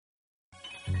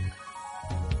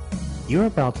You're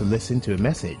about to listen to a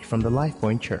message from the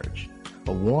LifePoint Church,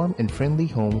 a warm and friendly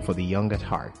home for the young at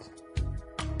heart.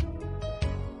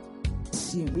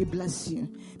 We bless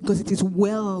you because it is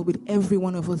well with every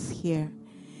one of us here.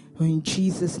 In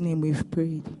Jesus' name we've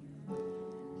prayed.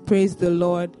 Praise the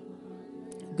Lord.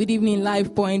 Good evening,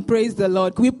 LifePoint. Praise the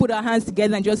Lord. Can we put our hands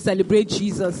together and just celebrate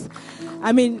Jesus?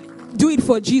 I mean, do it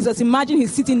for Jesus. Imagine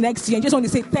he's sitting next to you and just want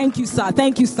to say, thank you, sir.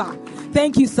 Thank you, sir.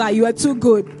 Thank you, sir. You are too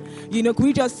good. Can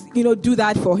we just, do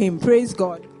that for him? Praise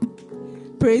God.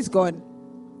 Praise God.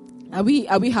 Are we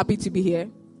happy to be here?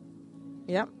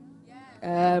 Yeah.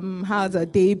 How's our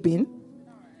day been?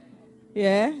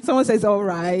 Yeah. Someone says all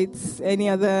right. Any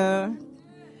other?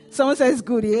 Someone says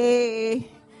good. Yay.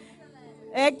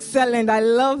 Excellent. I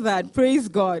love that. Praise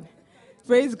God.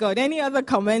 Praise God. Any other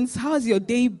comments? How's your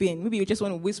day been? Maybe you just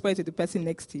want to whisper it to the person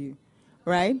next to you.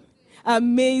 Right?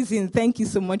 Amazing. Thank you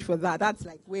so much for that. That's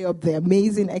like way up there.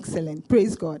 Amazing. Excellent.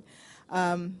 Praise God.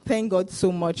 Thank God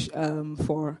so much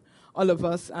for all of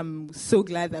us. I'm so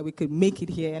glad that we could make it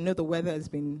here. I know the weather has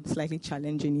been slightly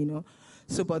challenging,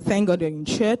 So, but thank God you're in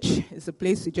church. It's a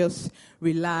place to just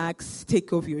relax,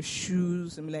 take off your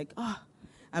shoes. I'm like,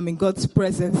 I'm in God's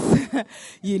presence,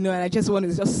 and I just want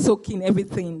to just soak in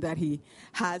everything that he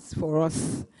has for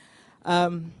us.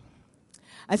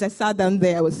 As I sat down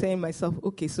there, I was saying to myself,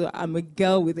 okay, so I'm a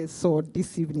girl with a sword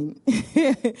this evening.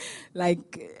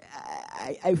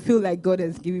 I feel like God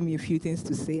has given me a few things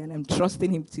to say, and I'm trusting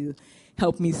him to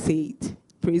help me say it.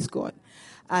 Praise God.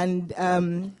 And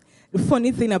the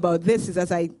funny thing about this is,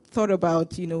 as I thought about,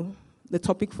 the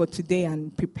topic for today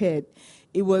and prepared,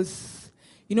 it was,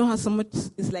 how so much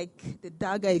it's like the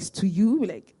dagger is to you,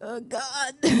 like, oh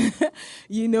God.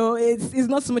 It's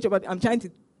not so much about, I'm trying to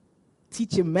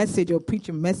teach a message or preach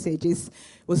a message. It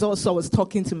was also, I was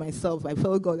talking to myself. I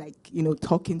felt God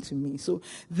talking to me. So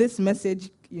this message,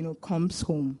 comes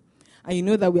home. And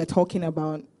that we are talking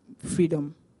about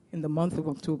freedom in the month of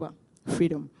October.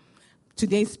 Freedom.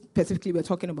 Today specifically we're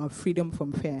talking about freedom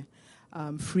from fear.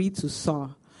 Free to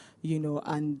soar.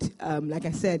 And like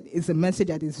I said, it's a message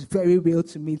that is very real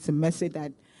to me. It's a message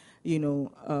that,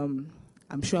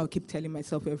 I'm sure I'll keep telling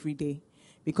myself every day.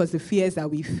 Because the fears that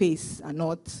we face are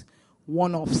not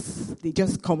one-offs. They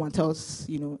just come at us,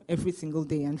 every single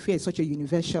day. And fear is such a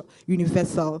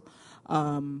universal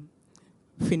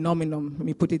phenomenon, let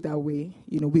me put it that way.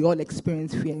 We all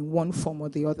experience fear in one form or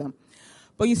the other.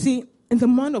 But you see, in the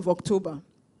month of October,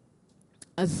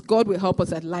 as God will help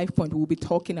us at LifePoint, we'll be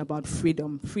talking about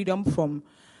freedom. Freedom from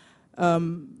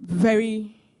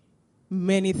very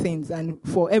many things. And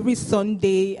for every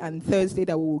Sunday and Thursday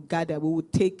that we will gather, we will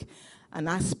take an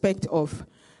aspect of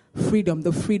freedom,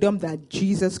 the freedom that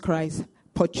Jesus Christ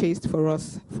purchased for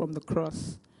us from the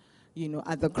cross,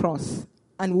 at the cross.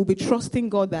 And we'll be trusting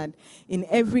God that in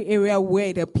every area where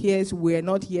it appears we're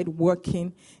not yet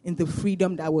working in the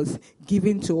freedom that was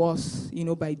given to us,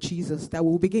 by Jesus, that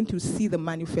we'll begin to see the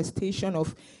manifestation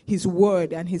of his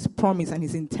word and his promise and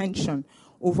his intention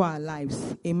over our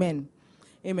lives. Amen.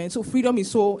 Amen. So freedom is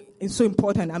so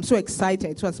important. I'm so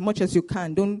excited. So as much as you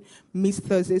can, don't miss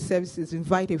Thursday services.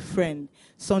 Invite a friend.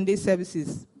 Sunday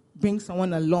services, bring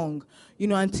someone along.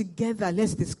 And together,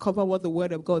 let's discover what the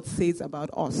Word of God says about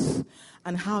us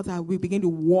and how that we begin to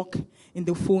walk in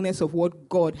the fullness of what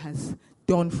God has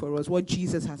done for us, what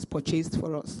Jesus has purchased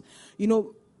for us.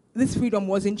 This freedom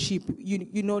wasn't cheap.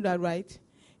 You know that, right?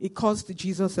 It cost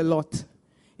Jesus a lot.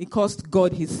 It cost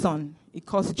God his son. It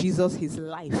cost Jesus his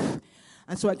life.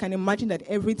 And so I can imagine that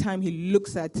every time he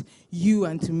looks at you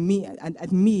and to me, and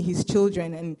at me, his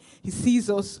children, and he sees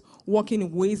us walking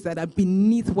in ways that are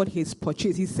beneath what he's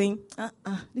purchased, he's saying,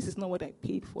 this is not what I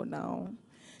paid for now.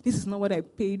 This is not what I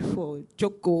paid for.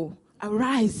 Joko,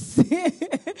 arise.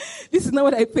 This is not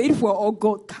what I paid for. Oh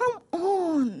God, come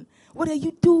on. What are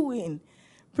you doing?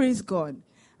 Praise God.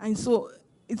 And so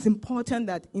it's important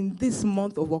that in this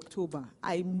month of October,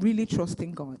 I'm really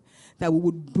trusting God that we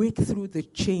would break through the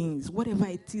chains, whatever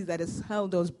it is that has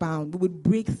held us bound. We would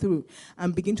break through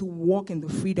and begin to walk in the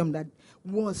freedom that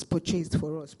was purchased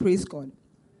for us. Praise God.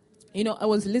 I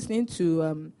was listening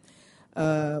to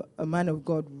a man of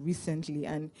God recently,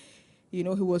 and, he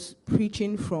was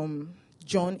preaching from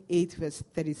John 8, verse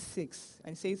 36,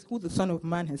 and says, who the Son of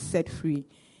Man has set free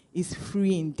is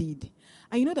free indeed.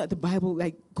 And you know that the Bible,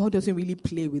 God doesn't really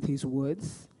play with his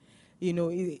words.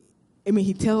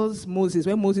 He tells Moses,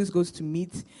 when Moses goes to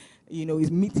meet,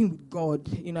 he's meeting with God,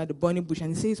 at the burning bush, and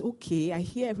he says, okay, I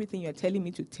hear everything you're telling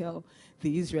me to tell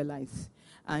the Israelites.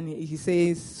 And he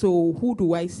says, so who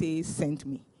do I say sent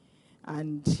me?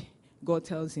 And God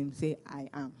tells him, say, I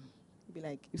am. Be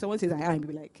like, if someone says I am,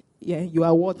 be like, yeah, you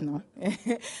are what now?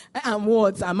 I am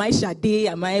what? Am I Shade?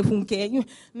 Am I Funke?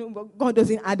 No, but God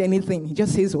doesn't add anything. He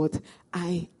just says what?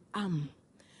 I am.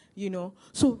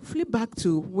 So flip back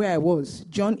to where I was,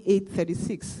 John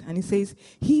 8:36, and it says,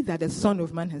 he that the Son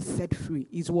of Man has set free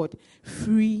is what?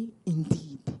 Free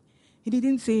indeed. He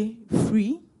didn't say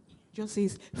free, just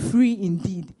says free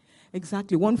indeed.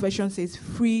 Exactly. One version says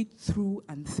free through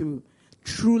and through.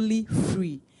 Truly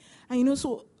free. And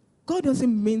so God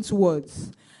doesn't mince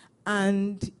words.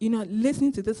 And,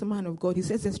 listening to this man of God, he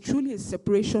says there's truly a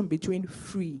separation between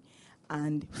free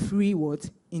and free what?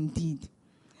 Indeed.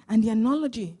 And the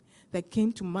analogy that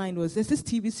came to mind was, there's this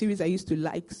TV series I used to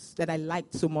like, that I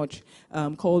liked so much,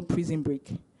 called Prison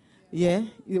Break. Yeah?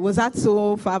 Was that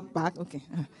so far back? Okay.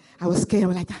 I was scared. I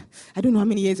was like, I don't know how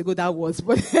many years ago that was,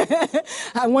 but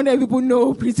I wonder if people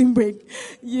know Prison Break,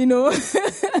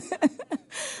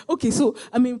 Okay, so,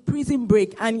 Prison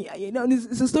Break. And,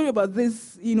 it's a story about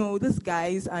these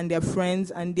guys and their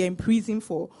friends, and they're in prison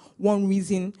for one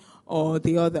reason or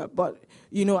the other. But,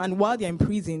 and while they're in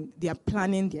prison, they are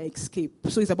planning their escape.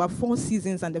 So it's about 4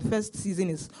 seasons, and the first season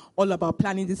is all about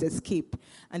planning this escape.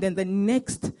 And then the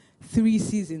next 3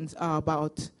 seasons are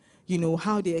about,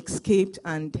 how they escaped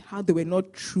and how they were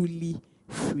not truly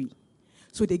free.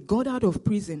 So they got out of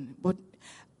prison, but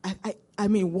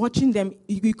watching them,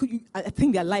 I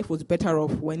think their life was better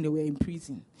off when they were in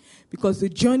prison, because the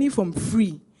journey from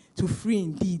free to free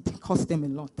indeed cost them a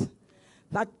lot.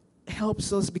 That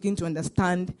helps us begin to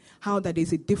understand how that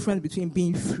there's a difference between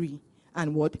being free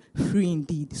and what? Free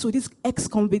indeed. So these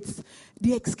ex-convicts,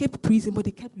 they escaped prison, but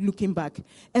they kept looking back.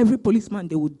 Every policeman,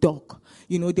 they would duck.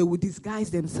 They would disguise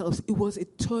themselves. It was a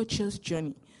torturous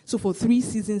journey. So for 3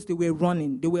 seasons, they were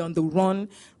running. They were on the run,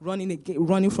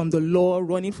 running from the law,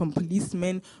 running from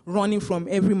policemen, running from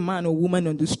every man or woman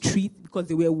on the street because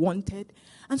they were wanted.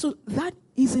 And so that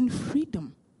isn't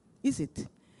freedom, is it?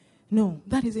 No,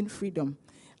 that isn't freedom.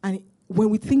 And when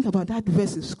we think about that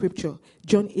verse of scripture,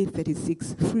 John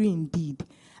 8:36, free indeed,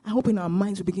 I hope in our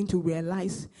minds we begin to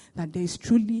realize that there is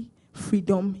truly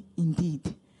freedom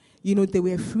indeed. They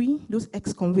were free, those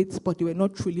ex-convicts, but they were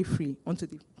not truly free until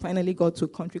they finally got to a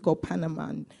country called Panama,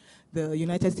 and the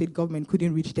United States government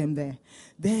couldn't reach them there.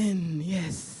 Then,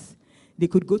 yes, they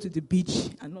could go to the beach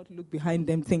and not look behind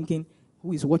them thinking,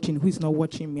 who is watching, who is not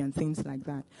watching me, and things like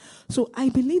that. So I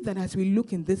believe that as we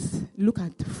look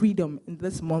at freedom in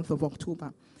this month of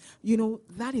October,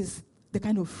 that is the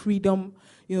kind of freedom,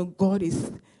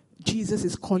 Jesus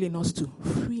is calling us to.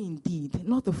 Free indeed.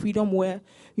 Not the freedom where,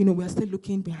 we are still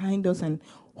looking behind us and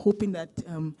hoping that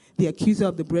the accuser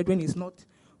of the brethren is not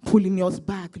pulling us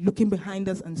back, looking behind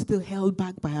us and still held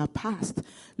back by our past,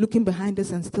 looking behind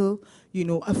us and still,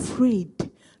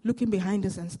 afraid, looking behind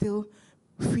us and still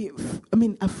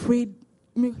afraid,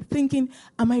 thinking,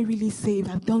 am I really saved?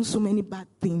 I've done so many bad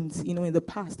things, in the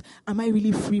past. Am I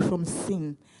really free from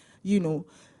sin?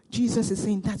 Jesus is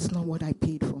saying, that's not what I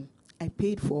paid for. I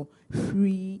paid for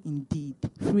free indeed.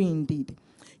 Free indeed.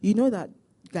 You know that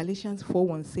Galatians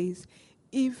 4:1 says,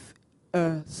 if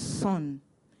a son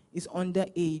is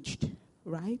underaged,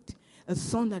 right? A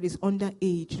son that is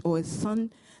underaged, or a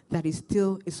son that is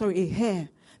still, a hair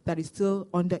that is still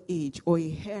underage, or a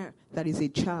hair that is a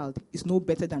child, is no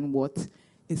better than what?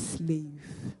 A slave.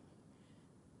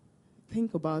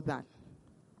 Think about that.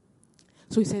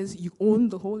 So he says, you own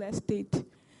the whole estate.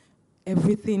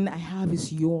 Everything I have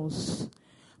is yours.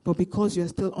 But because you're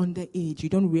still underage, you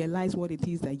don't realize what it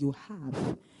is that you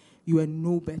have. You are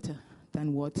no better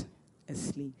than what? A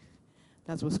slave.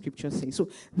 That's what scripture says. So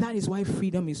that is why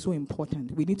freedom is so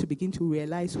important. We need to begin to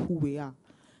realize who we are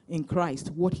in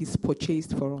Christ, what he's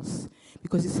purchased for us.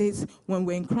 Because it says, when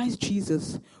we're in Christ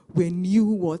Jesus, we're new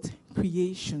what?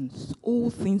 Creations. All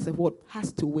things have what?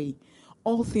 Passed away.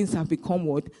 All things have become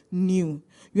what? New.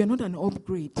 You are not an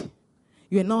upgrade.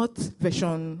 You are not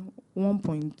version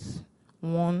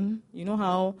 1.1. You know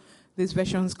how these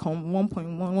versions come,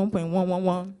 1.1,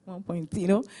 1.111,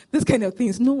 1. This kind of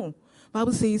things. No.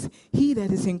 Bible says, he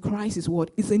that is in Christ is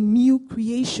what? Is a new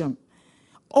creation.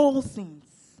 All things.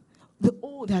 The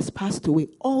old has passed away.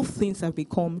 All things have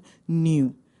become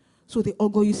new. So the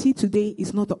Ogo you see today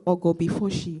is not the Ogo before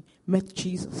she met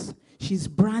Jesus. She's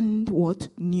brand what?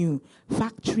 New.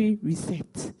 Factory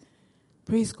reset.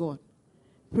 Praise God.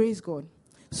 Praise God.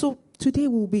 So today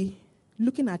we'll be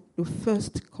looking at the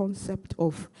first concept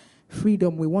of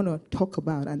freedom we want to talk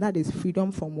about, and that is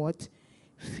freedom from what?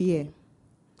 Fear.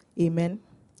 Amen.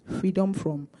 Freedom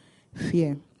from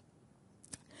fear.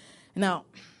 Now,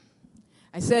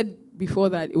 I said before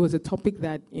that it was a topic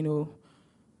that,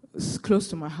 close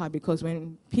to my heart, because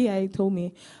when PI told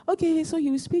me, okay, so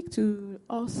you speak to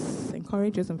us,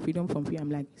 encourage us on freedom from fear, I'm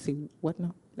like, say, what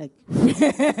now? Like,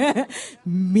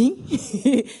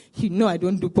 me? You know I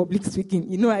don't do public speaking.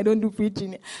 You know I don't do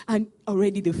preaching. And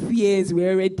already the fears were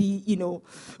already,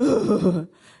 and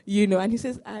he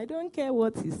says, I don't care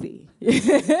what you say.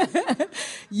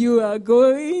 You are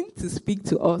going to speak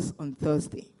to us on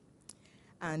Thursday.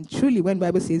 And truly, when the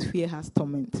Bible says fear has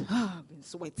torment, I've been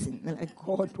sweating. I'm like,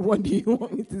 God, what do you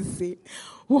want me to say?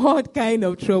 What kind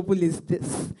of trouble is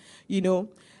this?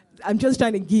 I'm just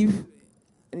trying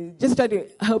to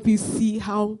help you see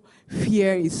how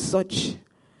fear is such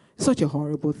a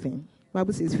horrible thing. The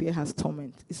Bible says fear has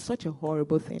torment. It's such a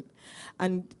horrible thing.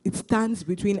 And it stands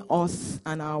between us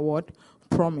and our what?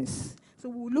 Promise. So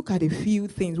we'll look at a few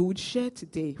things we would share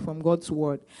today from God's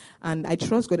word. And I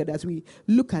trust God that as we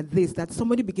look at this, that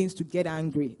somebody begins to get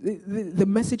angry. The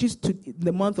message is to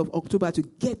the month of October to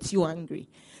get you angry.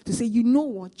 To say, you know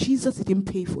what? Jesus didn't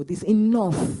pay for this.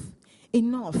 Enough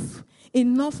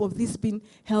of this being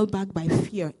held back by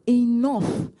fear.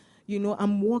 Enough.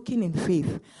 I'm walking in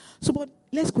faith. So, but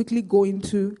let's quickly go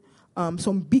into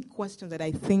some big questions that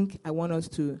I think I want us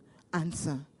to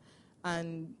answer.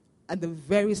 And at the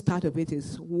very start of it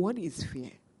is, what is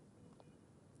fear?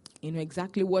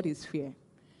 Exactly what is fear.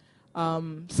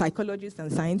 Psychologists and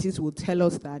scientists will tell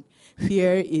us that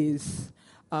fear is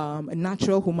a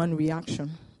natural human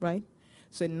reaction, right?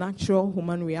 So a natural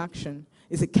human reaction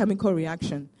is a chemical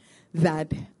reaction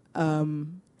that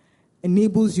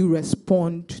enables you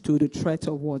respond to the threat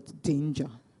of what? Danger.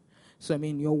 So,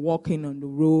 you're walking on the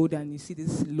road and you see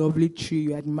this lovely tree,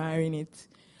 you're admiring it,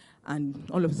 and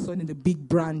all of a sudden the big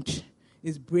branch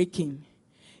is breaking.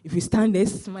 If you stand there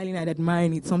smiling and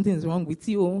admiring it, something is wrong with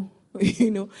you.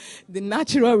 The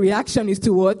natural reaction is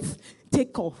to what?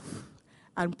 Take off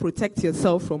and protect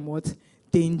yourself from what?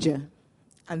 Danger.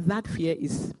 And that fear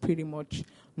is pretty much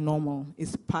normal.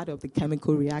 It's part of the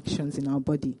chemical reactions in our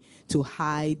body to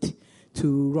hide,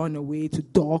 to run away, to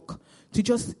duck, to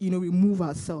just, remove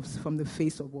ourselves from the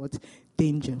face of what?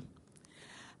 Danger.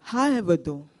 However,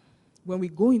 though, when we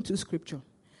go into Scripture,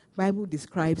 Bible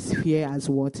describes fear as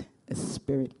what? A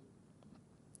spirit.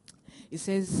 It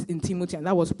says in Timothy, and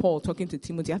that was Paul talking to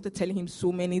Timothy, after telling him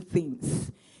so many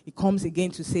things, he comes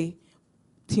again to say,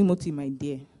 Timothy, my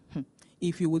dear,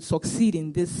 if you would succeed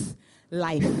in this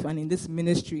life and in this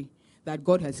ministry that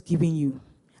God has given you,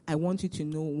 I want you to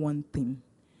know one thing.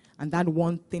 And that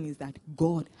one thing is that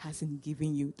God hasn't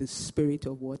given you the spirit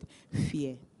of what?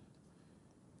 Fear.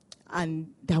 And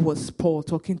that was Paul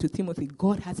talking to Timothy.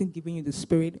 God hasn't given you the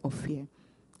spirit of fear.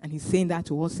 And he's saying that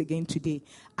to us again today.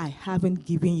 I haven't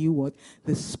given you what?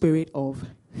 The spirit of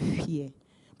fear.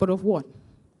 But of what?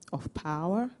 Of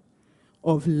power,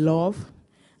 of love,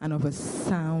 and of a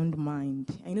sound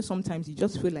mind. I sometimes you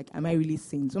just feel like, am I really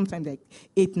sane? Sometimes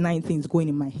 8, 9 things going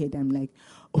in my head. I'm like,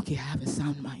 okay, I have a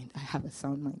sound mind.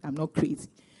 I'm not crazy.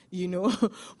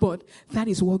 But that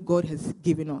is what God has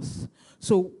given us.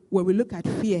 So when we look at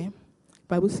fear,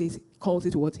 the Bible calls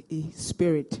it what? A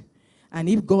spirit. And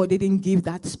if God didn't give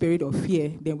that spirit of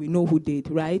fear, then we know who did,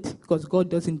 right? Because God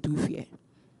doesn't do fear.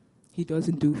 He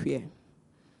doesn't do fear.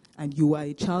 And you are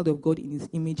a child of God in his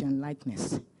image and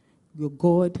likeness. Your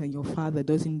God and your Father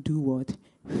doesn't do what?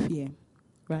 Fear,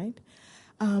 right?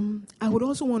 I would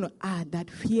also want to add that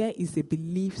fear is a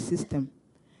belief system.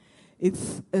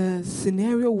 It's a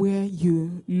scenario where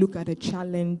you look at a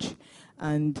challenge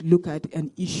and look at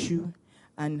an issue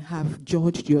and have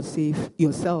judged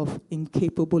yourself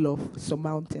incapable of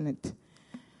surmounting it.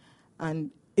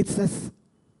 And it's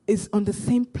on the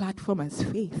same platform as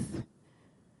faith.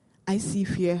 I see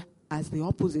fear as the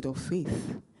opposite of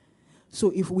faith. So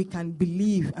if we can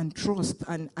believe and trust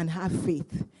and have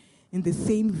faith, in the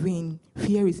same vein,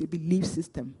 fear is a belief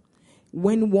system.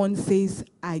 When one says,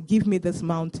 give me this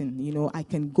mountain, I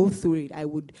can go through it, I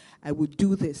would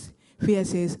do this. Fear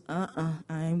says,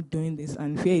 I'm doing this.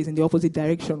 And fear is in the opposite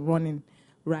direction, running,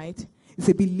 right? It's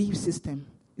a belief system.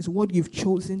 It's what you've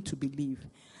chosen to believe.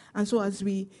 And so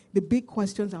the big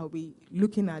questions I'll be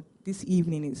looking at this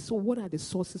evening is, so what are the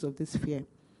sources of this fear,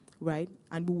 right?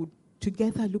 And we would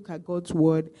together look at God's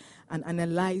word and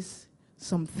analyze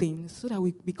some things so that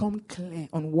we become clear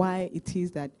on why it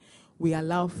is that we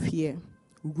allow fear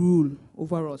rule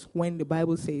over us when the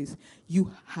Bible says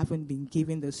you haven't been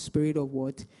given the spirit of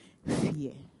what?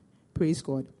 Fear. Praise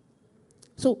God.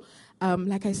 So,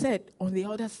 like I said, on the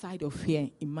other side of fear,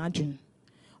 imagine.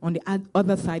 On the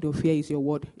other side of fear is your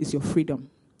what? Is your freedom.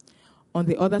 On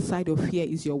the other side of fear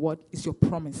is your what? Is your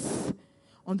promise.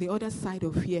 On the other side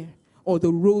of fear, or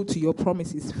the road to your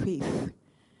promise, is faith.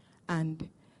 And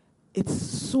it's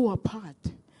so apart.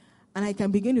 And I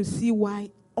can begin to see why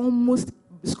almost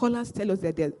scholars tell us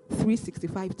that there are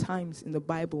 365 times in the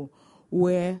Bible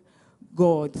where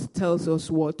God tells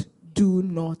us what? Do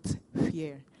not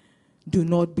fear. Do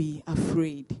not be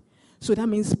afraid. So that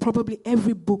means probably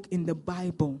every book in the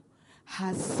Bible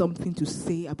has something to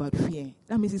say about fear.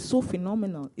 That means it's so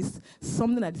phenomenal. It's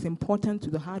something that is important to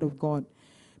the heart of God,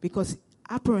 because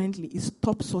apparently it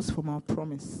stops us from our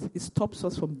promise. It stops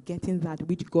us from getting that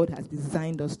which God has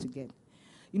designed us to get.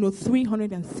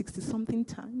 360 something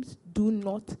times, do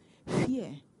not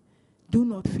fear. Do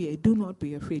not fear. Do not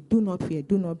be afraid. Do not fear.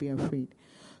 Do not be afraid.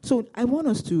 So I want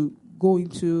us to go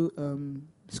into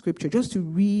Scripture, just to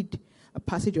read a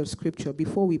passage of Scripture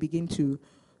before we begin to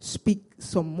speak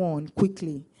some more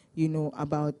quickly,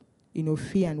 about,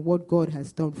 fear and what God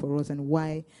has done for us and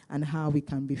why and how we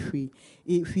can be free.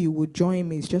 If you would join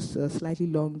me, it's just a slightly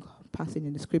long passage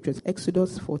in the Scriptures.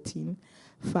 Exodus 14,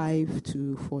 5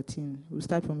 to 14. We'll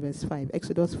start from verse 5.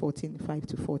 Exodus 14, 5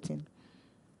 to 14.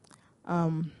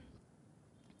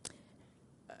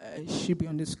 It should be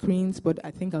on the screens, but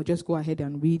I think I'll just go ahead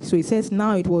and read. So it says,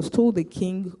 "Now it was told the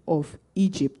king of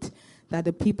Egypt that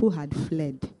the people had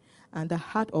fled, and the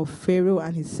heart of Pharaoh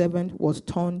and his servant was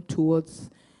turned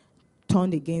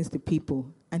against the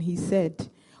people. And he said,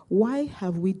 'Why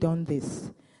have we done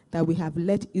this, that we have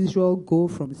let Israel go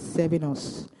from serving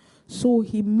us?' So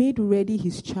he made ready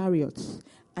his chariots,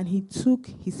 and he took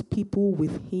his people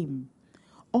with him.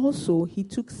 Also, he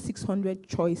took 600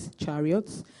 choice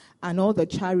chariots, and all the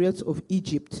chariots of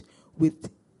Egypt, with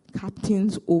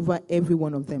captains over every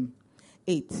one of them.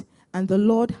 8. And the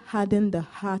Lord hardened the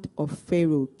heart of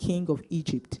Pharaoh, king of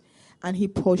Egypt, and he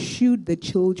pursued the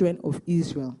children of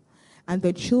Israel. And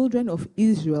the children of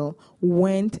Israel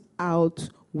went out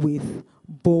with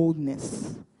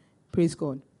boldness." Praise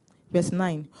God. Verse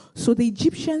 9. "So the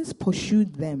Egyptians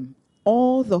pursued them,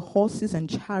 all the horses and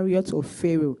chariots of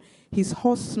Pharaoh, his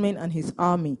horsemen and his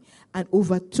army, and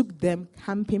overtook them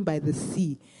camping by the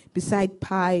sea, beside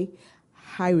Pi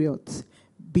Hahiroth,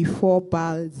 before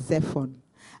Baal Zephon.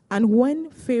 And when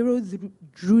Pharaoh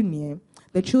drew near,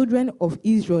 the children of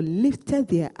Israel lifted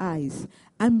their eyes,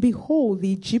 and behold,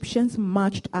 the Egyptians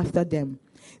marched after them.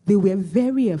 They were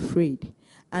very afraid,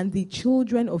 and the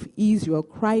children of Israel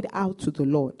cried out to the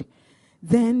Lord.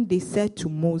 Then they said to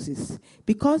Moses,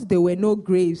 'Because there were no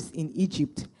graves in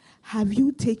Egypt, have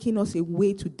you taken us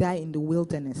away to die in the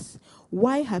wilderness?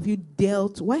 Why have you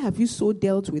so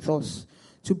dealt with us,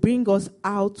 to bring us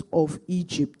out of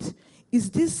Egypt? Is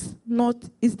this not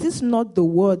the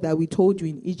word that we told you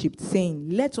in Egypt, saying,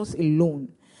 Let us alone,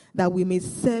 that we may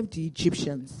serve the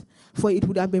Egyptians? For it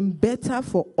would have been better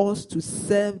for us to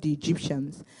serve the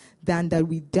Egyptians than that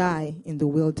we die in the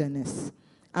wilderness.'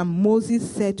 And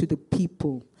Moses said to the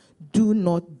people, 'Do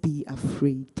not be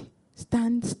afraid.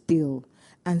 Stand still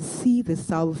and see the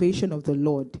salvation of the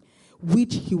Lord,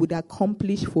 which he would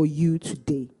accomplish for you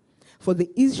today. For the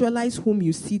Israelites whom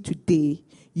you see today,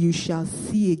 you shall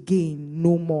see again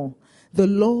no more. The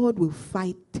Lord will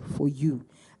fight for you,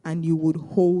 and you would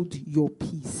hold your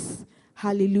peace.'"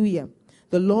 Hallelujah.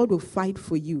 The Lord will fight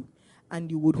for you,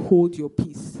 and you would hold your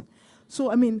peace.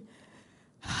 So,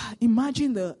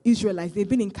 imagine the Israelites. They've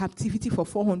been in captivity for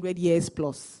 400 years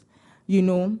plus,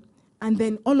 and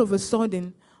then all of a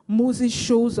sudden, Moses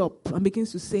shows up and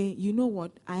begins to say, "You know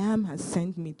what? I am has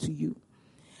sent me to you."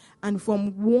 And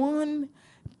from one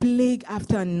plague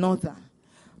after another,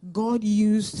 God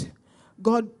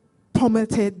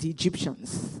plummeted the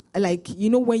Egyptians.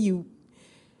 When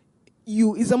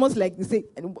it's almost like they say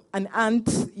an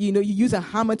ant, you use a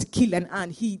hammer to kill an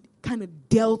ant. He kind of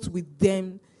dealt with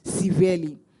them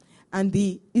severely. And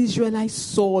the Israelites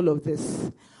saw all of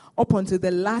this, up until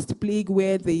the last plague,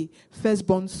 where the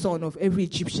firstborn son of every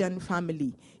Egyptian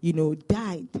family,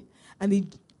 died. And the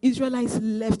Israelites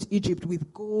left Egypt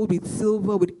with gold, with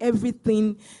silver, with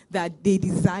everything that they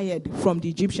desired from the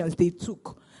Egyptians. They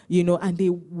took, and they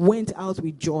went out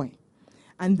with joy.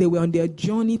 And they were on their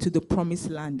journey to the promised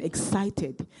land,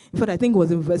 excited. In fact, I think it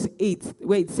was in verse 8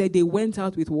 where it said they went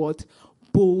out with what?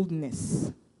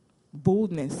 Boldness.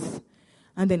 Boldness.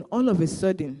 And then all of a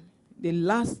sudden, the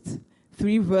last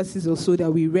 3 verses or so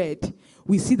that we read,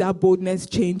 we see that boldness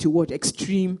change to what?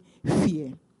 Extreme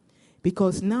fear.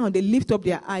 Because now they lift up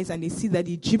their eyes and they see that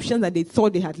the Egyptians that they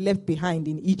thought they had left behind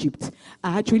in Egypt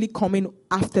are actually coming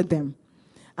after them.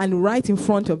 And right in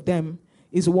front of them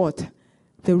is what?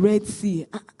 The Red Sea.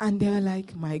 And they're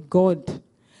like, "My God,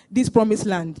 this promised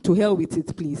land, to hell with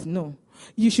it, please. No.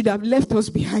 You should have left us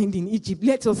behind in Egypt.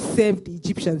 Let us serve the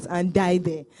Egyptians and die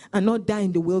there and not die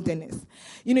in the wilderness."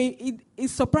 It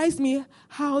surprised me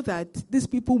how that these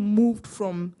people moved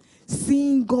from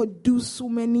seeing God do so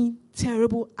many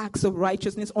terrible acts of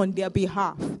righteousness on their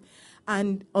behalf.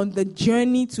 And on the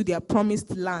journey to their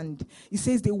promised land, it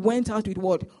says they went out with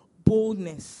what?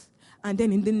 Boldness. And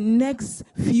then in the next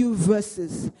few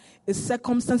verses, a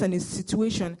circumstance and a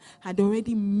situation had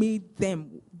already made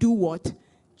them do what?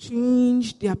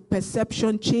 Change their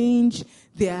perception, change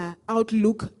their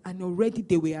outlook, and already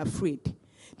they were afraid.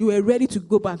 They were ready to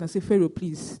go back and say, Pharaoh,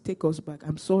 please take us back.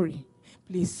 I'm sorry.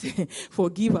 Please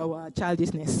forgive our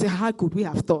childishness. How could we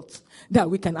have thought that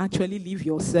we can actually leave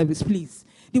your service? Please.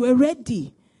 They were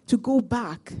ready to go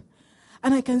back.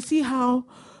 And I can see how,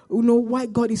 why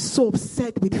God is so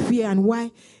upset with fear and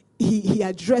why he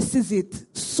addresses it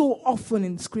so often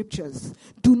in scriptures.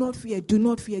 Do not fear, do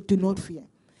not fear, do not fear.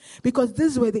 Because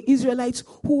these were the Israelites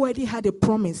who already had a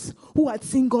promise, who had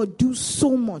seen God do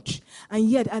so much. And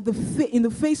yet, in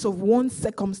the face of one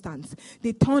circumstance,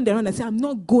 they turned around and said, I'm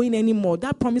not going anymore.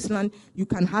 That promised land, you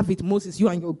can have it, Moses, you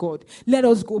and your God. Let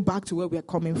us go back to where we are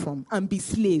coming from and be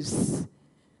slaves.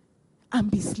 And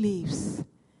be slaves.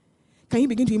 Can you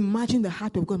begin to imagine the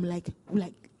heart of God? Like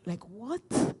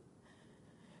what?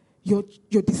 Your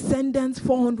descendants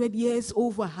 400 years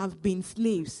over have been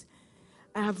slaves.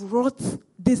 I have wrought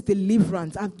this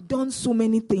deliverance. I've done so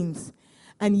many things.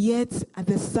 And yet, at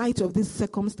the sight of this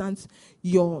circumstance,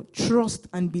 your trust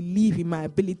and belief in my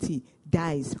ability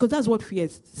dies. Because that's what fear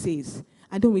says.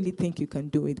 I don't really think you can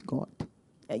do it, God.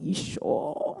 Are you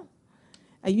sure?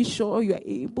 Are you sure you are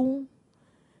able?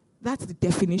 That's the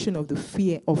definition of the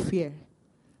fear of fear.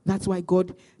 That's why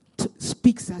God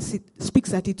speaks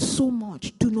at it so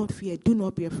much. Do not fear. Do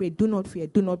not be afraid. Do not fear.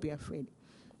 Do not be afraid.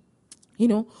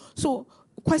 So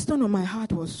question on my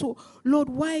heart was, so Lord,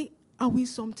 why are we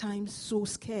sometimes so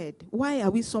scared? Why are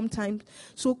we sometimes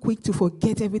so quick to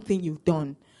forget everything you've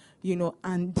done,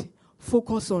 and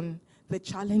focus on the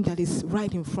challenge that is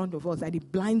right in front of us, that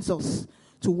it blinds us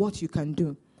to what you can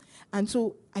do? And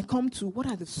so I come to, what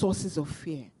are the sources of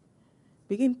fear?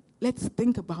 Let's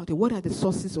think about it. What are the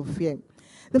sources of fear?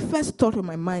 The first thought on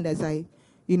my mind as I,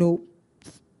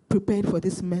 prepared for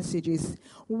this message is,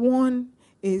 one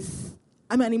is,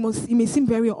 it may seem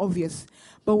very obvious,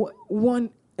 but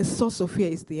a source of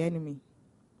fear is the enemy.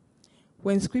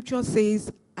 When scripture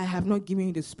says, I have not given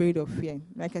you the spirit of fear,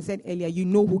 like I said earlier, you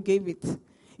know who gave it.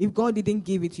 If God didn't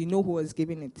give it, you know who was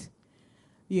giving it.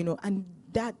 And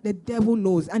that the devil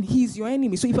knows, and he's your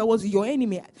enemy. So if I was your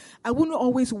enemy, I wouldn't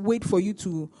always wait for you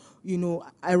to,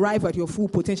 arrive at your full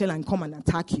potential and come and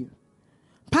attack you.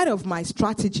 Part of my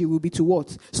strategy will be to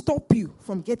what? Stop you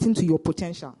from getting to your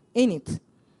potential, ain't it?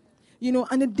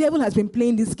 And the devil has been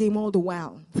playing this game all the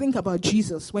while. Think about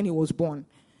Jesus when he was born.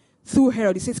 Through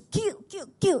Herod, he says,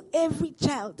 kill every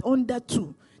child under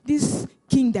 2. This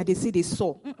king that they say they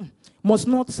saw must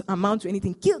not amount to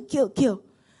anything. Kill.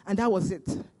 And that was it.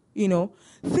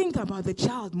 Think about the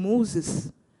child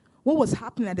Moses. What was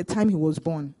happening at the time he was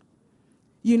born?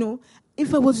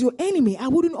 If I was your enemy, I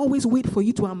wouldn't always wait for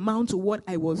you to amount to what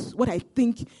I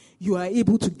think you are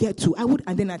able to get to.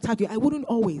 And then attack you. I wouldn't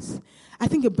always. I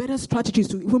think a better strategy is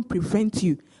to even prevent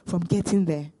you from getting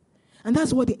there. And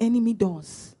that's what the enemy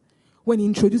does when he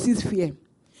introduces fear.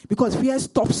 Because fear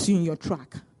stops you in your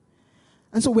track.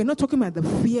 And so we're not talking about the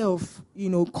fear of,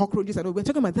 cockroaches and all. We're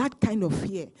talking about that kind of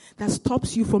fear that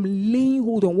stops you from laying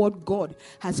hold on what God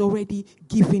has already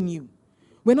given you.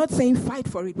 We're not saying fight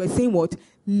for it. We're saying what?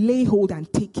 Lay hold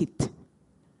and take it.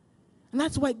 And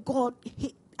that's why God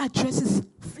addresses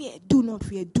fear. Do not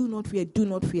fear, do not fear, do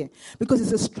not fear. Because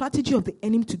it's a strategy of the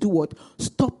enemy to do what?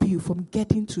 Stop you from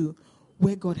getting to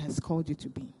where God has called you to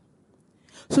be.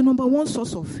 So number one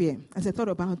source of fear, as I thought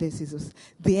about this, is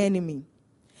the enemy.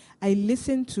 I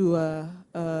listened to a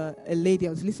lady, I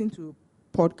was listening to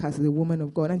a podcast, The Woman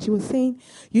of God, and she was saying,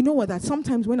 that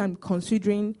sometimes when I'm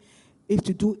considering if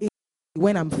to do it,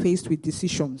 when I'm faced with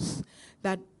decisions,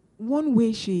 that one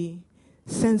way she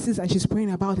senses, and she's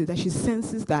praying about it, that she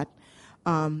senses that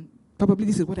probably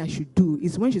this is what I should do,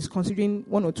 is when she's considering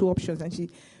one or two options, and she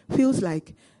feels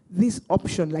like this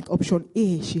option, like option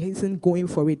A, she isn't going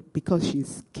for it because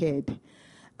she's scared.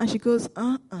 And she goes,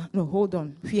 no, hold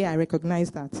on. Fear, I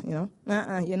recognize that,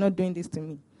 you're not doing this to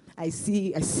me. I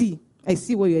see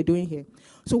what you're doing here.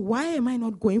 So why am I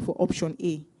not going for option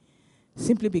A?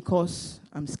 Simply because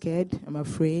I'm scared, I'm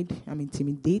afraid, I'm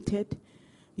intimidated,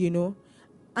 And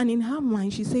in her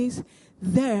mind, she says,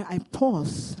 there I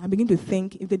pause. I begin to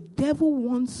think, if the devil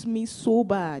wants me so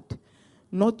bad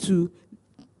not to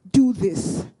do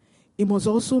this, it must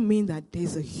also mean that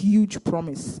there's a huge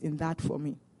promise in that for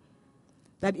me.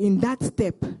 That in that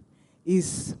step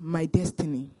is my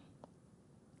destiny.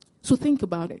 So think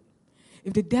about it.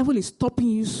 if the devil is stopping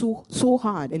you so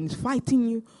hard and is fighting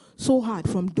you so hard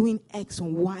from doing X or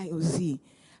Y or Z,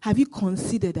 have you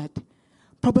considered that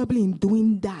probably in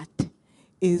doing that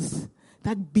is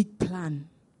that big plan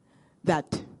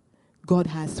that God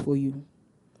has for you?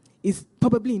 Is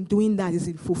probably in doing that is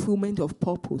the fulfillment of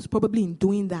purpose. Probably in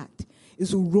doing that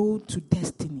is a road to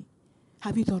destiny.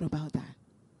 Have you thought about that?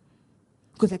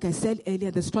 Because like I said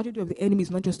earlier, the strategy of the enemy is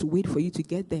not just to wait for you to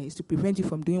get there. It's to prevent you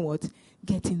from doing what?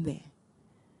 Getting there.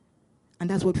 And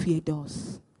that's what fear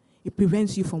does. It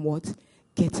prevents you from what?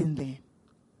 Getting there.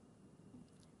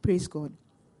 Praise God.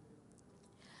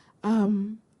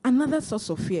 Another source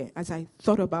of fear, as I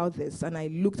thought about this and I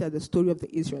looked at the story of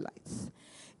the Israelites,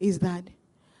 is that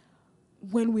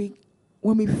when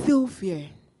we feel fear,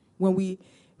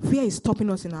 fear is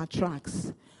stopping us in our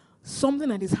tracks, something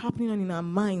that is happening in our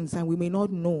minds and we may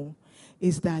not know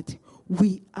is that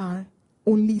we are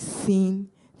only seeing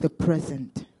the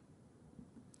present.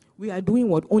 We are doing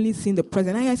what? Only seeing the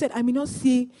present. Like I said, I may not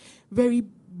see very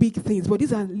big things, but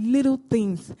these are little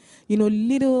things,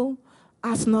 little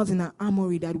arsenals in our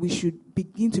armory that we should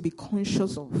begin to be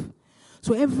conscious of.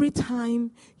 So every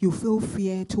time you feel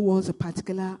fear towards a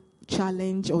particular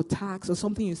challenge or task or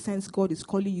something you sense God is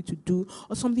calling you to do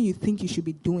or something you think you should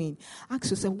be doing,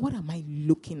 ask yourself, what am I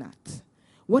looking at?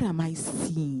 What am I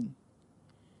seeing?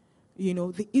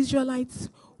 The Israelites,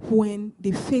 when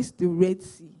they faced the Red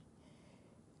Sea,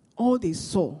 all they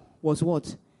saw was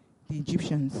what? The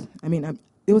Egyptians.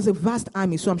 There was a vast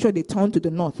army, so I'm sure they turned to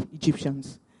the north,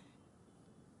 Egyptians.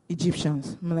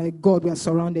 I'm like, God, we are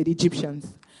surrounded,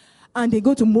 Egyptians. And they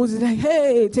go to Moses like,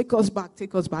 hey, take us back.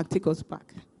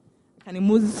 I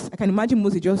can imagine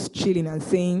Moses just chilling and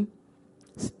saying,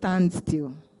 stand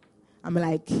still. I'm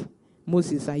like,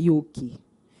 Moses, are you okay?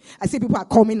 I see people are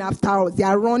coming after us. They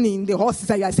are running, the horses,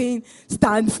 and you are saying,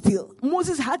 stand still.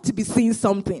 Moses had to be saying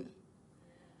something.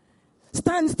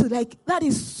 Stand still, like, that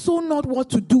is so not what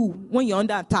to do when you're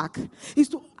under attack.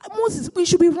 Moses, we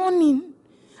should be running.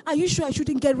 Are you sure I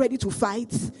shouldn't get ready to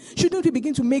fight? Shouldn't we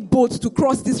begin to make boats to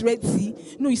cross this Red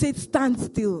Sea? No, he said, stand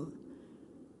still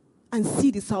and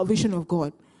see the salvation of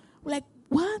God. We're like,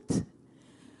 what?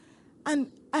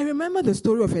 And I remember the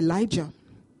story of Elijah.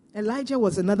 Elijah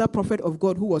was another prophet of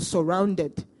God who was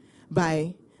surrounded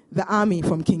by the army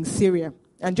from King Syria.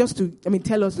 And just to,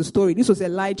 tell us the story. This was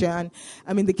Elijah,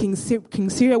 and the King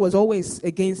Syria was always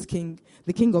against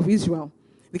the king of Israel.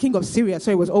 The king of Syria,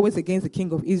 was always against the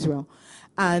king of Israel.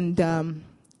 And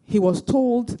he was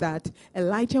told that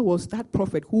Elijah was that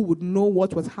prophet who would know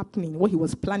what was happening, what he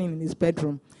was planning in his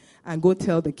bedroom, and go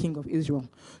tell the king of Israel.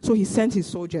 So he sent his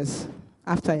soldiers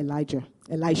after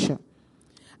Elisha.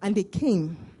 And they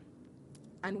came.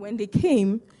 And when they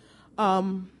came,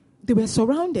 they were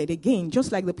surrounded again,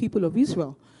 just like the people of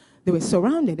Israel. They were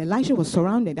surrounded. Elisha was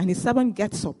surrounded. And his servant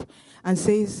gets up and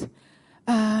says,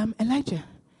 Elisha,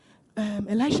 are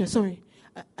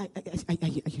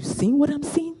you seeing what I'm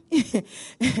seeing?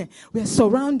 We are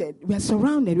surrounded.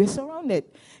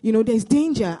 There's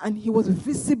danger. And he was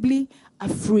visibly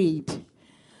afraid.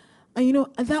 And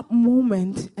at that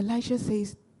moment, Elisha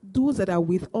says, those that are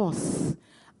with us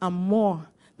are more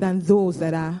than those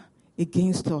that are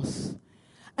against us.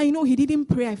 And he didn't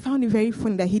pray. I found it very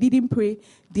funny that he didn't pray,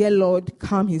 dear Lord,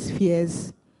 calm his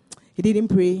fears. He didn't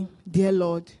pray, dear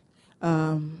Lord,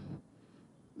 what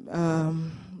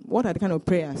are the kind of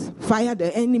prayers? Fire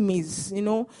the enemies,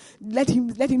 let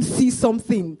him see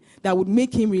something that would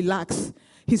make him relax.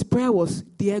 His prayer was,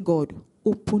 dear God,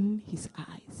 open his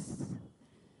eyes.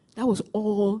 That was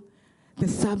all the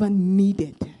servant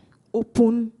needed.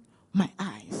 Open my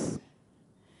eyes.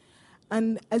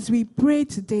 And as we pray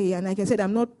today, and like I said,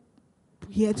 I'm not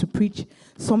here to preach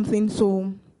something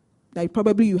so that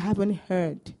probably you haven't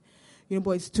heard,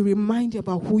 but it's to remind you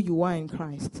about who you are in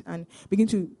Christ and begin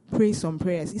to pray some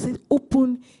prayers. He said,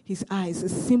 open his eyes.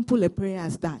 As simple a prayer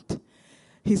as that.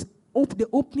 The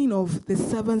opening of the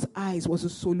servant's eyes was a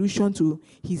solution to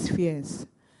his fears.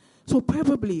 So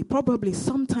probably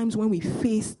sometimes when we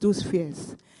face those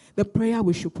fears, the prayer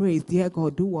we should pray is, dear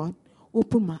God, do what?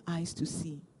 Open my eyes to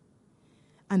see.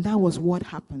 And that was what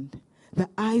happened. The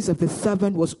eyes of the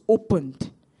servant was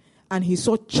opened, and he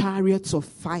saw chariots of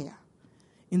fire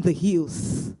in the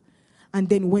hills. And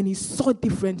then when he saw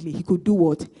differently, he could do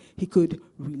what? He could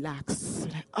relax.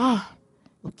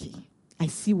 Okay, I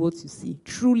see what you see.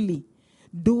 Truly,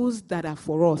 those that are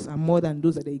for us are more than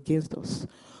those that are against us.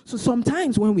 So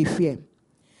sometimes when we fear,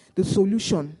 the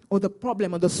solution or the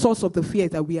problem or the source of the fear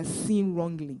is that we are seeing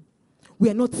wrongly. We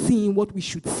are not seeing what we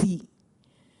should see.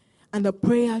 And the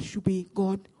prayer should be,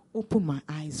 God, open my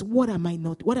eyes. What am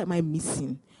I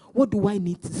missing? What do I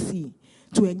need to see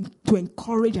to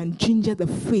encourage and ginger the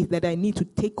faith that I need to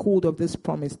take hold of this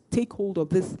promise, take hold of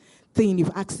this thing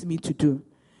you've asked me to do.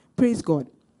 Praise God.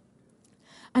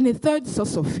 And the third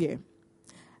source of fear,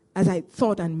 as I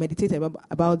thought and meditated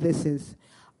about this, is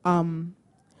when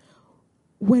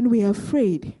we are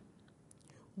afraid,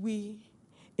 we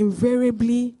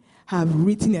invariably have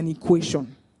written an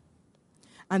equation.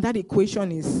 And that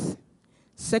equation is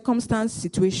circumstance,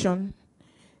 situation,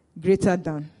 greater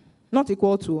than. Not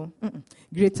equal to,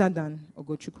 greater than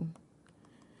Ogochukwu.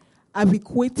 I've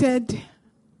equated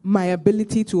my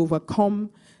ability to overcome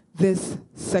this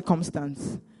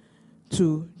circumstance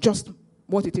to just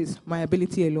what it is, my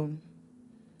ability alone.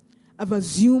 I've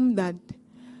assumed that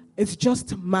it's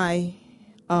just my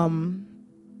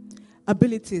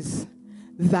abilities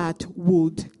that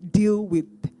would deal with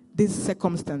this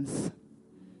circumstance.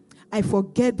 I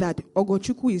forget that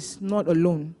Ogochukwu is not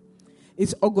alone.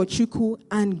 It's Ogochukwu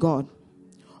and God.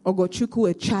 Ogochukwu,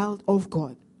 a child of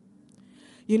God.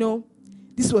 You know,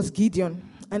 this was Gideon.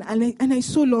 And I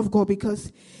so love God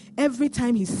because every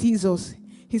time he sees us,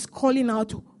 he's calling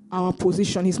out our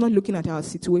position. He's not looking at our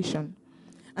situation.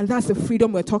 And that's the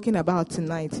freedom we're talking about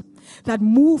tonight. That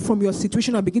move from your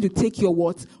situation and begin to take your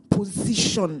what?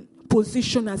 Position.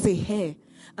 Position as a heir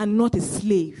and not a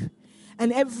slave.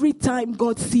 And every time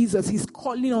God sees us, he's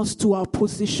calling us to our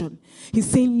position. He's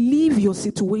saying, leave your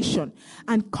situation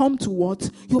and come to what?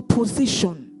 Your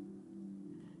position.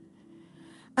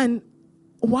 And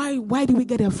why do we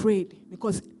get afraid?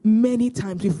 Because many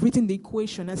times we've written the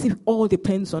equation as if all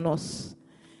depends on us.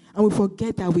 And we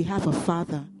forget that we have a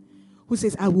Father who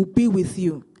says, I will be with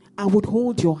you. I would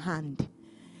hold your hand.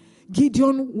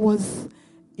 Gideon was,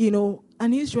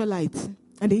 an Israelite.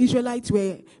 And the Israelites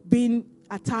were being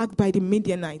attacked by the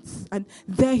Midianites. And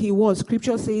there he was.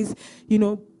 Scripture says,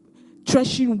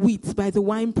 threshing wheat by the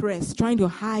winepress, trying to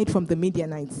hide from the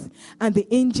Midianites. And the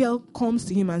angel comes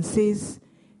to him and says,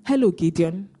 hello,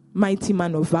 Gideon, mighty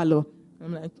man of valor.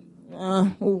 I'm like,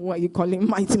 what are you calling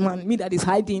mighty man? Me that is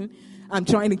hiding. I'm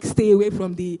trying to stay away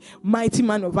from the mighty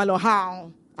man of valor.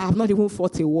 How? I have not even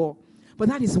fought a war. But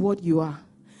that is what you are.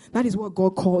 That is what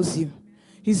God calls you.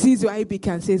 He sees your IBK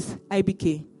and says,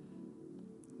 IBK,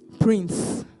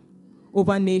 Prince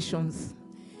over nations.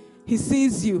 He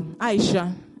sees you,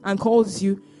 Aisha, and calls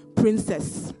you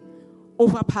Princess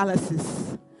over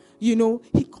palaces. He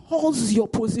calls your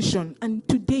position. And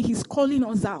today he's calling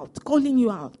us out, calling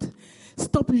you out.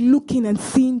 Stop looking and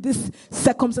seeing this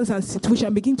circumstance and situation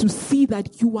and begin to see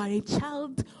that you are a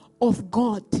child of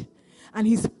God. And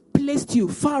he's placed you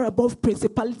far above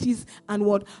principalities and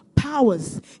what?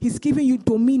 Powers. He's given you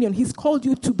dominion. He's called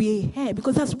you to be a heir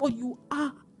because that's what you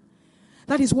are.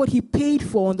 That is what he paid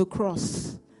for on the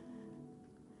cross.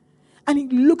 And he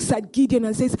looks at Gideon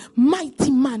and says,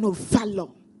 mighty man of valor.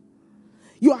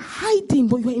 You are hiding,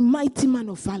 but you are a mighty man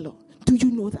of valor. Do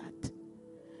you know that?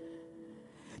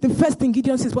 The first thing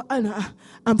Gideon says, well,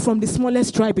 I'm from the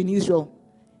smallest tribe in Israel.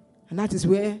 And that is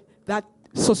where that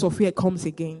source of fear comes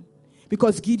again.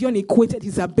 Because Gideon equated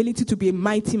his ability to be a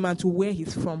mighty man to where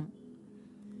he's from.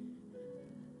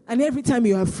 And every time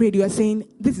you're afraid, you are saying,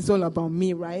 this is all about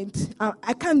me, right?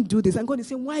 I can't do this. And God is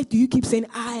saying, why do you keep saying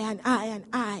I and I and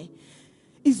I?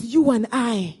 It's you and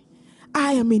I.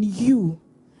 I am in you.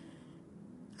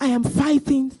 I am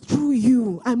fighting through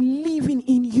you. I'm living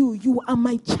in you. You are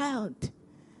my child.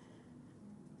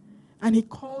 And he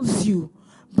calls you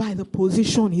by the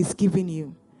position he's giving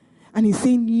you. And he's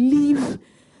saying,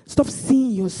 stop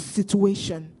seeing your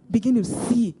situation. Begin to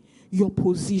see your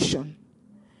position.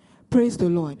 Praise the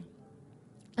Lord.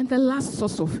 And the last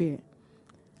source of fear,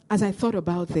 as I thought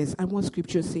about this and what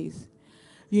Scripture says,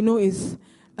 is,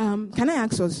 can I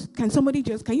ask us, can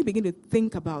you begin to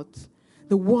think about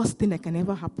the worst thing that can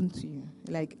ever happen to you?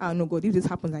 Like, no, God, if this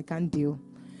happens, I can't deal.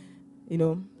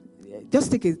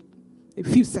 Just take a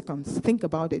few seconds. Think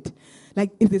about it.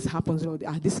 Like, if this happens, Lord,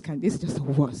 this is just the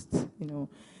worst.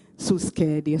 So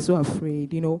scared, they're so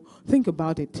afraid. Think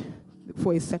about it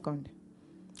for a second.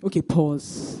 Okay,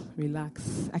 pause,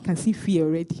 relax. I can see fear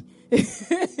already.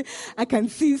 I can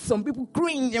see some people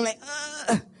cringe. I'm like,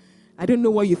 I don't know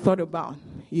what you thought about,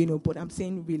 but I'm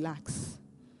saying relax.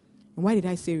 And why did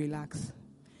I say relax?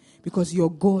 Because your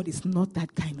God is not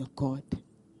that kind of God.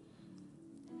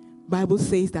 Bible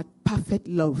says that perfect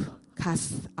love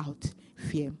casts out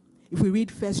fear. If we read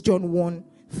 1 John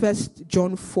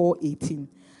 4:18,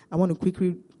 I want to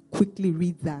quickly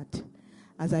read that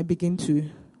as I begin to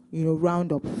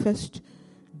round up. 1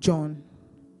 John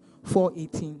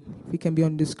 4:18. If we can be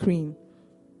on the screen.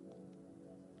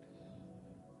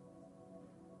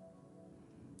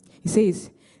 He says,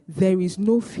 there is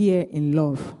no fear in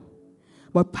love,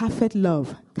 But perfect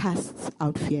love casts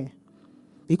out fear,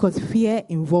 because fear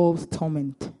involves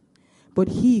torment. But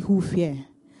he who fears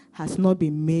has not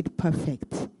been made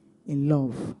perfect in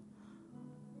love.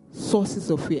 Sources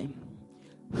of fear.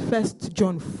 1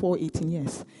 John 4:18,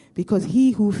 yes. Because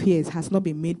he who fears has not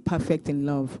been made perfect in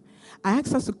love. I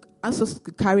asked us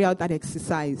to carry out that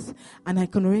exercise, and I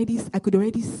could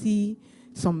already see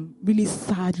some really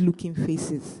sad-looking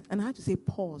faces. And I had to say,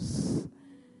 pause.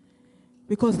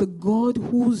 Because the God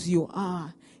whose you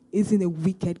are isn't a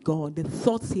wicked God. The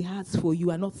thoughts he has for you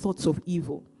are not thoughts of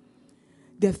evil.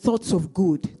 They're thoughts of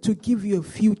good, to give you a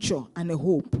future and a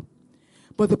hope.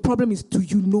 But the problem is, do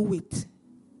you know it?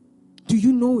 Do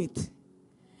you know it?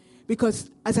 Because,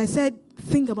 as I said,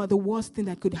 think about the worst thing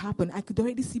that could happen. I could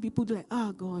already see people like,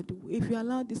 God, if you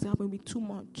allow this to happen, it'll be too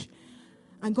much.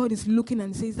 And God is looking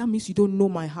and says, that means you don't know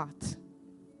my heart.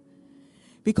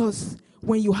 Because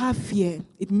when you have fear,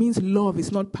 it means love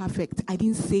is not perfect. I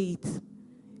didn't say it.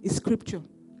 It's scripture.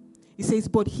 It says,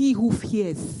 but he who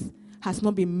fears has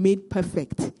not been made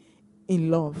perfect in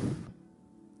love.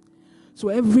 So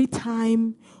every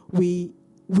time we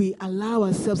allow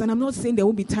ourselves, and I'm not saying there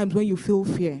won't be times when you feel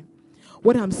fear.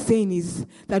 What I'm saying is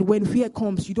that when fear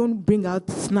comes, you don't bring out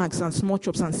snacks and small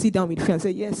chops and sit down with fear and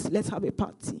say, yes, let's have a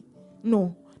party.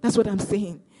 No, that's what I'm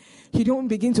saying. You don't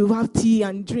begin to have tea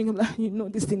and drink,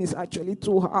 like, this thing is actually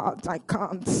too hard. I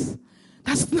can't.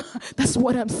 That's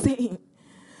what I'm saying.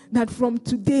 That from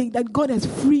today, that God has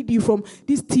freed you from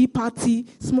this tea party,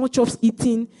 small chops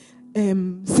eating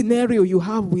scenario you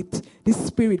have with this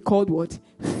spirit called what?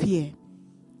 Fear.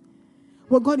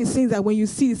 What God is saying is that when you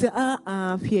see it, say,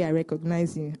 fear, I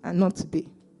recognize you. And not today.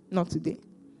 Not today.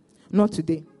 Not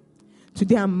today.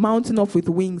 Today I'm mounting up with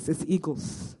wings as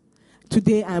eagles.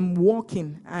 Today I'm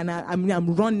walking and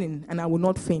I'm running and I will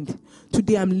not faint.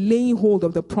 Today I'm laying hold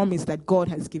of the promise that God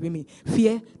has given me.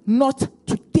 Fear, not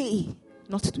today.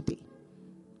 Not today.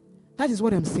 That is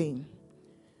what I'm saying.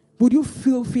 Would you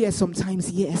feel fear sometimes?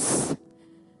 Yes.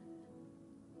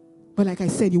 But like I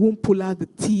said, you won't pull out the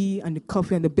tea and the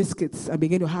coffee and the biscuits and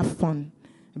begin to have fun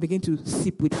and begin to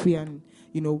sip with fear and,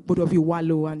 both of you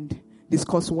wallow and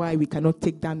discuss why we cannot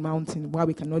take that mountain, why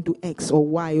we cannot do X or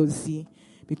Y or Z,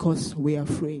 because we are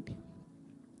afraid.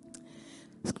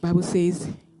 The Bible says,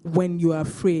 when you are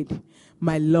afraid,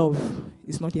 my love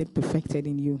is not yet perfected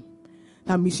in you.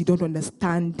 That means you don't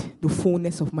understand the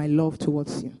fullness of my love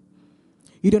towards you.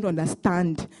 You don't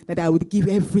understand that I would give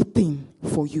everything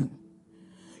for you.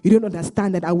 You don't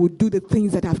understand that I would do the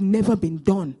things that have never been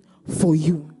done for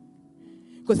you.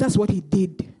 Because that's what he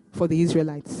did for the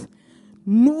Israelites.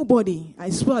 Nobody,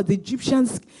 I swear, the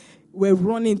Egyptians were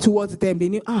running towards them. They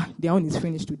knew, their own is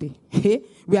finished today.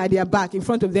 We are at their back. In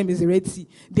front of them is the Red Sea.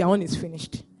 Their own is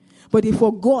finished. But they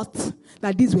forgot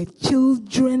that these were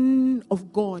children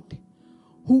of God,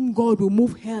 whom God will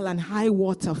move hell and high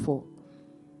water for.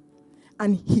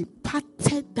 And he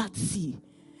parted that sea.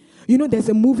 There's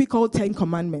a movie called 10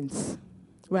 Commandments,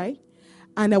 right?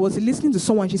 And I was listening to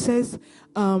someone. She says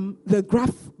the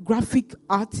graphic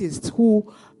artist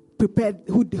who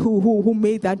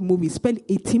made that movie spent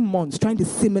 18 months trying to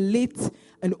simulate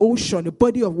an ocean, a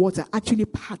body of water, actually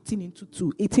parting into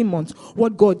two. 18 months.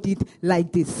 What God did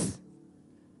like this.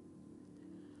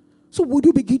 So would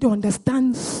you begin to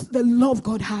understand the love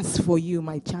God has for you,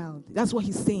 my child? That's what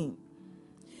he's saying.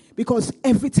 Because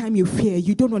every time you fear,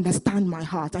 you don't understand my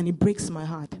heart, and it breaks my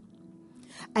heart.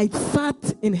 I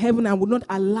sat in heaven and would not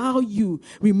allow you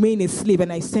remain a slave,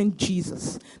 and I sent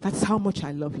Jesus. That's how much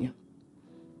I love you.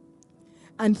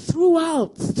 And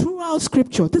throughout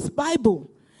Scripture, this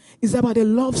Bible is about a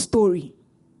love story.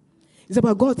 It's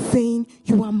about God saying,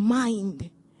 you are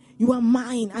mine. You are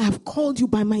mine. I have called you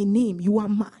by my name. You are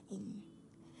mine.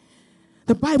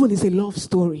 The Bible is a love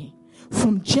story.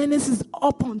 From Genesis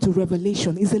up onto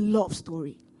Revelation is a love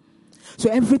story. So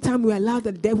every time we allow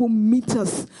the devil meet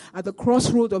us at the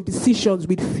crossroad of decisions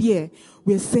with fear,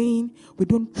 we're saying we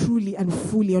don't truly and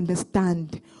fully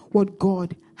understand what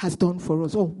God has done for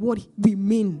us or what we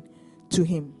mean to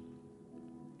him.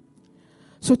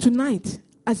 So tonight,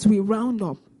 as we round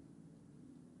up,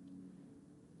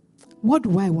 what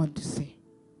do I want to say?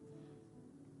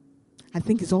 I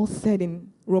think it's all said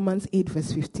in Romans 8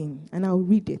 verse 15, and I'll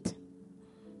read it.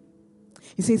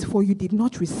 It says, for you did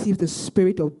not receive the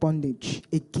spirit of bondage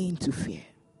again to fear,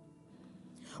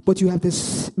 but you have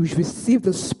received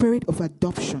the spirit of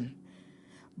adoption,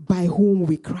 by whom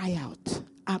we cry out,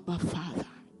 Abba Father.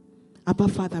 Abba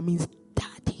Father means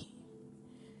daddy.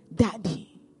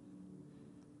 Daddy.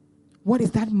 What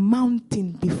is that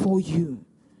mountain before you?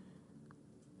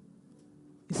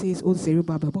 It says, oh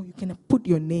Zerubbabel, but you can put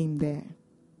your name there.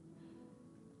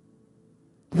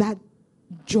 That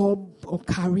job or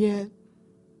career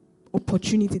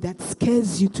opportunity that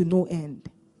scares you to no end.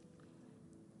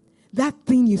 That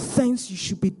thing you sense you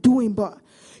should be doing, but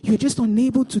you're just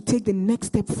unable to take the next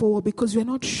step forward because you're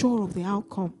not sure of the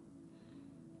outcome.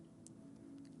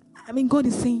 I mean, God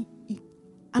is saying,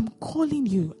 I'm calling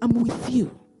you. I'm with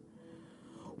you.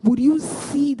 Would you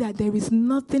see that there is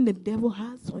nothing the devil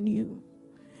has on you?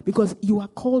 Because you are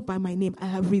called by my name. I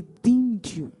have redeemed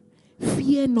you.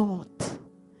 Fear not.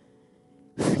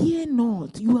 Fear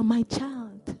not. You are my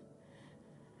child.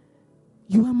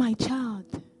 You are my child.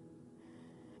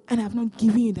 And I have not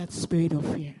given you that spirit of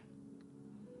fear.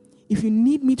 If you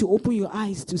need me to open your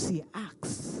eyes to see,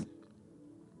 ask.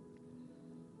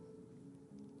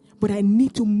 But I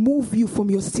need to move you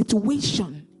from your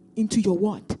situation into your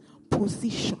what?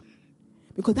 Position.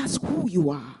 Because that's who you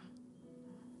are.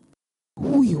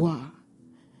 Who you are.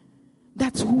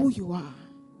 That's who you are.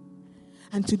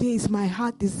 And today is my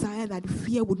heart desire that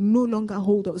fear would no longer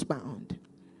hold us bound.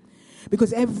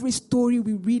 Because every story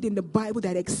we read in the Bible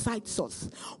that excites us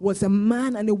was a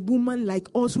man and a woman like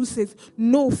us who says,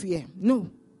 no fear, no.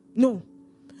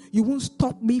 You won't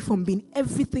stop me from being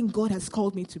everything God has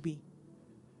called me to be.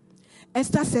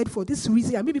 Esther said, for this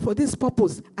reason, and maybe for this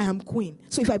purpose, I am queen.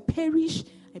 So if I perish,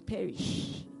 I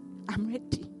perish. I'm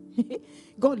ready.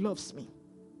 God loves me.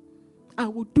 I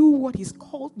will do what he's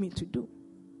called me to do.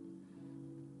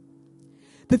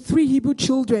 The 3 Hebrew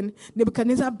children,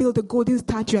 Nebuchadnezzar built a golden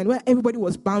statue, and where everybody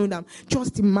was bowing down.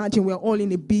 Just imagine we're all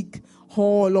in a big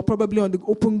hall or probably on the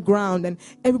open ground, and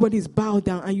everybody is bowed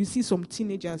down, and you see some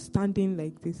teenagers standing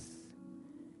like this.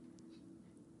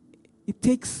 It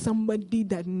takes somebody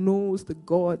that knows the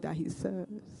God that he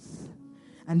serves.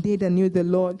 And they that knew the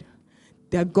Lord,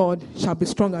 their God, shall be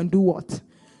strong and do what?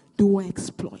 Do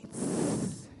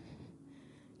exploits.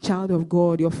 Child of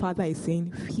God, your Father is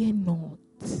saying, fear not.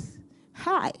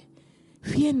 Hi,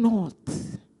 fear not.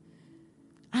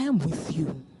 I am with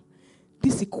you.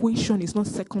 This equation is not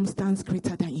circumstance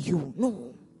greater than you.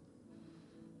 No.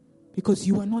 Because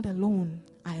you are not alone.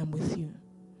 I am with you.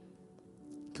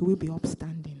 Can we be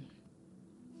upstanding?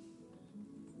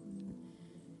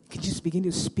 Can you just begin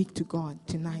to speak to God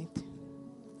tonight?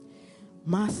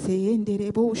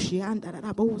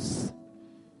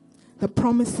 The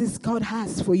promises God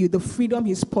has for you, the freedom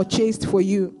he's purchased for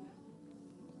you,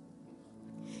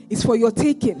 is for your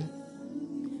taking.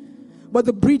 But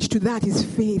the bridge to that is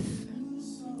faith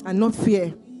and not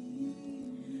fear.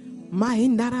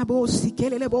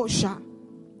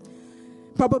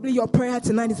 Probably your prayer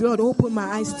tonight is, Lord, open my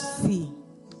eyes to see.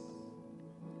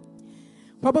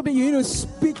 Probably you need to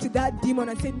speak to that demon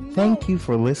and say, no. Thank you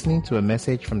for listening to a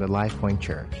message from the Life Point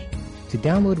Church. To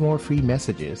download more free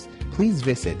messages, please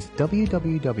visit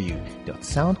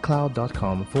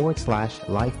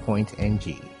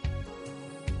www.soundcloud.com/LifePointNG.